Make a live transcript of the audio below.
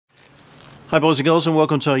Hi boys and girls, and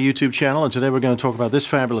welcome to our YouTube channel. And today we're going to talk about this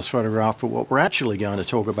fabulous photograph, but what we're actually going to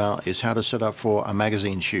talk about is how to set up for a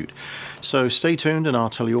magazine shoot. So stay tuned and I'll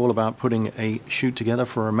tell you all about putting a shoot together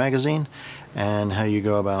for a magazine and how you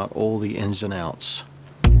go about all the ins and outs.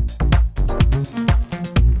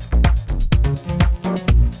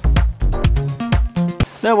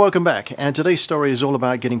 Now welcome back, and today's story is all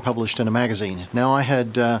about getting published in a magazine. Now I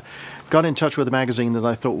had got in touch with a magazine that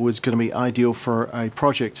I thought was going to be ideal for a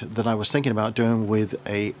project that I was thinking about doing with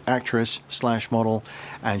a actress slash model,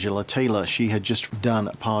 Angela Taylor. She had just done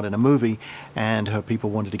a part in a movie and her people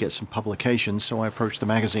wanted to get some publications, so I approached the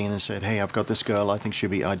magazine and said, hey, I've got this girl, I think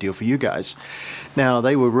she'd be ideal for you guys. Now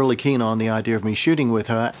they were really keen on the idea of me shooting with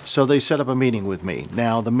her, so they set up a meeting with me.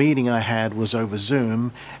 Now the meeting I had was over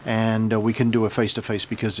Zoom, and we couldn't do a face-to-face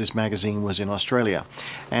because this magazine was in Australia.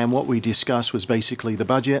 And what we discussed was basically the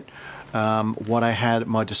budget, what I had at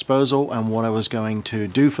my disposal and what I was going to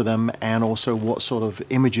do for them, and also what sort of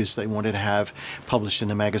images they wanted to have published in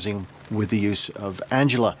the magazine with the use of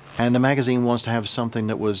Angela. And the magazine wants to have something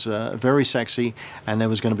that was very sexy, and there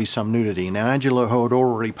was going to be some nudity. Now Angela had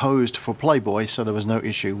already posed for Playboy, so there was no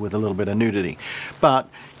issue with a little bit of nudity. But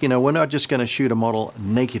you know, we're not just going to shoot a model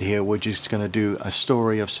naked here, we're just going to do a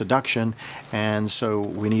story of seduction, and so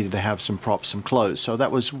we needed to have some props, some clothes. So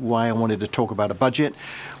that was why I wanted to talk about a budget.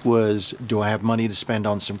 Was, do I have money to spend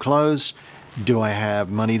on some clothes? Do I have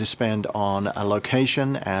money to spend on a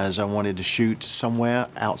location, as I wanted to shoot somewhere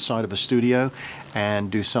outside of a studio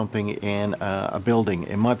and do something in a building,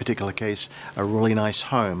 in my particular case a really nice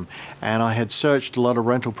home. And I had searched a lot of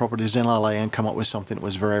rental properties in LA and come up with something that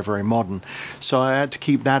was very, very modern. So I had to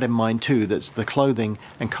keep that in mind too, that the clothing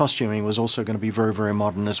and costuming was also going to be very, very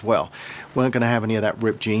modern as well. We weren't going to have any of that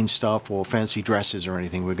ripped jean stuff or fancy dresses or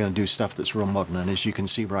anything. We're going to do stuff that's real modern, and as you can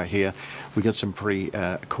see right here, we got some pretty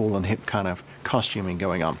cool and hip kind of costuming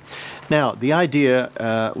going on. Now the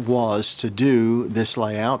idea was to do this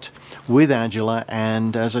layout with Angela,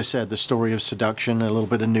 and as I said, the story of seduction, a little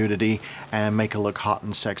bit of nudity, and make her look hot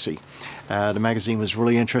and sexy. The magazine was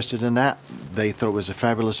really interested in that. They thought it was a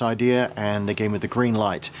fabulous idea, and they gave me the green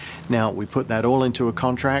light. Now we put that all into a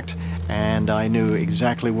contract, and I knew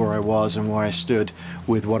exactly where I was and where I stood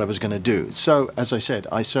with what I was going to do. So as I said,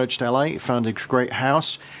 I searched LA, found a great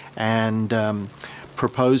house, and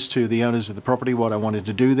proposed to the owners of the property what I wanted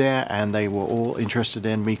to do there, and they were all interested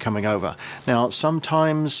in me coming over. Now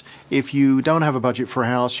sometimes if you don't have a budget for a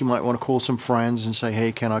house, you might want to call some friends and say,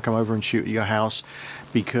 hey, can I come over and shoot at your house,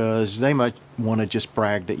 because they might want to just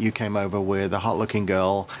brag that you came over with a hot looking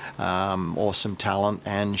girl or some talent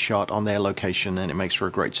and shot on their location, and it makes for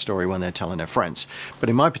a great story when they're telling their friends. But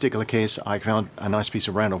in my particular case, I found a nice piece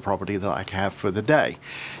of rental property that I can have for the day.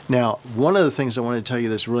 Now one of the things I want to tell you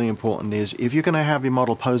that's really important is, if you're going to have your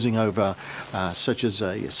model posing over such as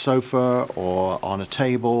a sofa or on a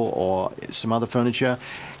table or some other furniture,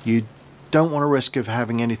 you don't want to risk of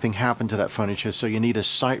having anything happen to that furniture, so you need a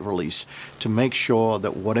site release to make sure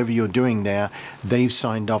that whatever you're doing there, they've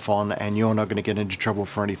signed off on, and you're not going to get into trouble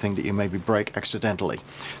for anything that you maybe break accidentally.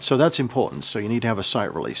 So that's important. So you need to have a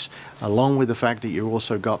site release, along with the fact that you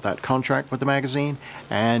also got that contract with the magazine,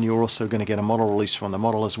 and you're also going to get a model release from the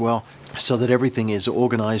model as well, so that everything is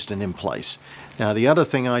organized and in place. Now the other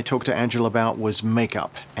thing I talked to Angela about was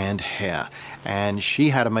makeup and hair, and she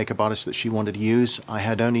had a makeup artist that she wanted to use. I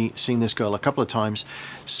had only seen this girl a couple of times,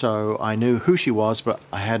 so I knew who she was, but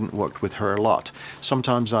I hadn't worked with her a lot.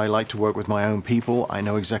 Sometimes I like to work with my own people. I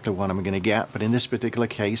know exactly what I'm going to get, but in this particular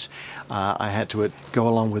case I had to go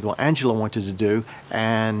along with what Angela wanted to do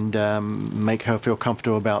and make her feel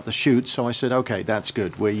comfortable about the shoot. So I said, okay, that's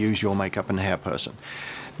good, we'll use your makeup and hair person.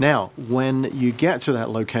 Now, when you get to that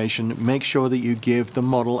location, make sure that you give the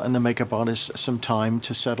model and the makeup artist some time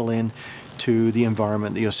to settle in to the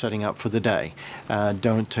environment that you're setting up for the day.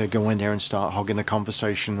 Don't go in there and start hogging the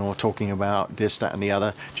conversation or talking about this, that, and the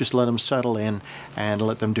other. Just let them settle in and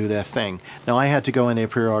let them do their thing. Now, I had to go in there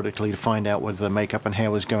periodically to find out whether the makeup and hair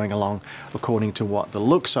was going along according to what the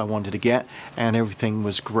looks I wanted to get, and everything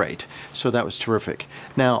was great. So that was terrific.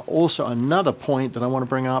 Now, also another point that I want to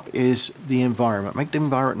bring up is the environment. Make the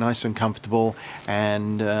environment nice and comfortable,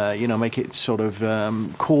 and you know, make it sort of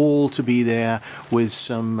cool to be there with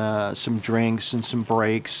some drinks and some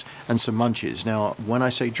breaks and some munches. Now when I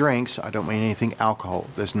say drinks, I don't mean anything alcohol.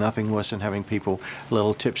 There's nothing worse than having people a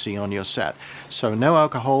little tipsy on your set. So no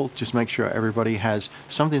alcohol, just make sure everybody has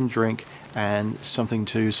something to drink and something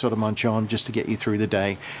to sort of munch on just to get you through the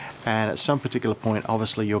day. And at some particular point,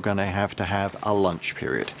 obviously, you're going to have a lunch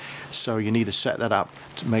period. So you need to set that up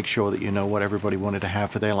to make sure that you know what everybody wanted to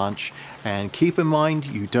have for their lunch. And keep in mind,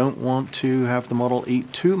 you don't want to have the model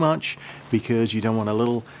eat too much, because you don't want a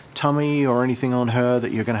little tummy or anything on her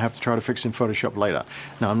that you're going to have to try to fix in Photoshop later.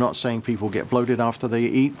 Now, I'm not saying people get bloated after they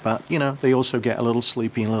eat, but you know, they also get a little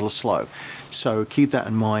sleepy and a little slow. So keep that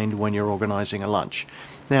in mind when you're organizing a lunch.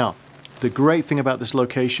 Now, the great thing about this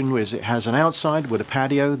location is it has an outside with a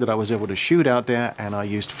patio that I was able to shoot out there, and I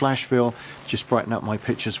used flash fill, just brighten up my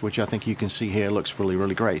pictures, which I think you can see here looks really,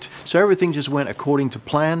 really great. So everything just went according to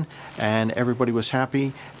plan, and everybody was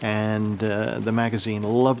happy, and the magazine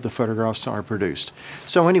loved the photographs I produced.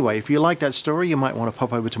 So anyway, if you like that story, you might want to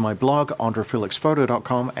pop over to my blog,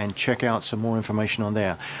 andrefelixphoto.com, and check out some more information on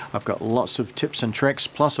there. I've got lots of tips and tricks,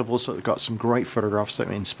 plus I've also got some great photographs that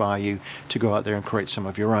inspire you to go out there and create some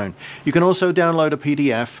of your own. You can also download a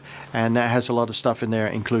PDF, and that has a lot of stuff in there,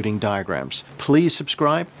 including diagrams. Please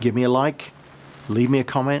subscribe, give me a like, leave me a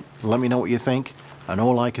comment, let me know what you think, and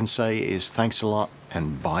all I can say is thanks a lot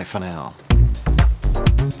and bye for now.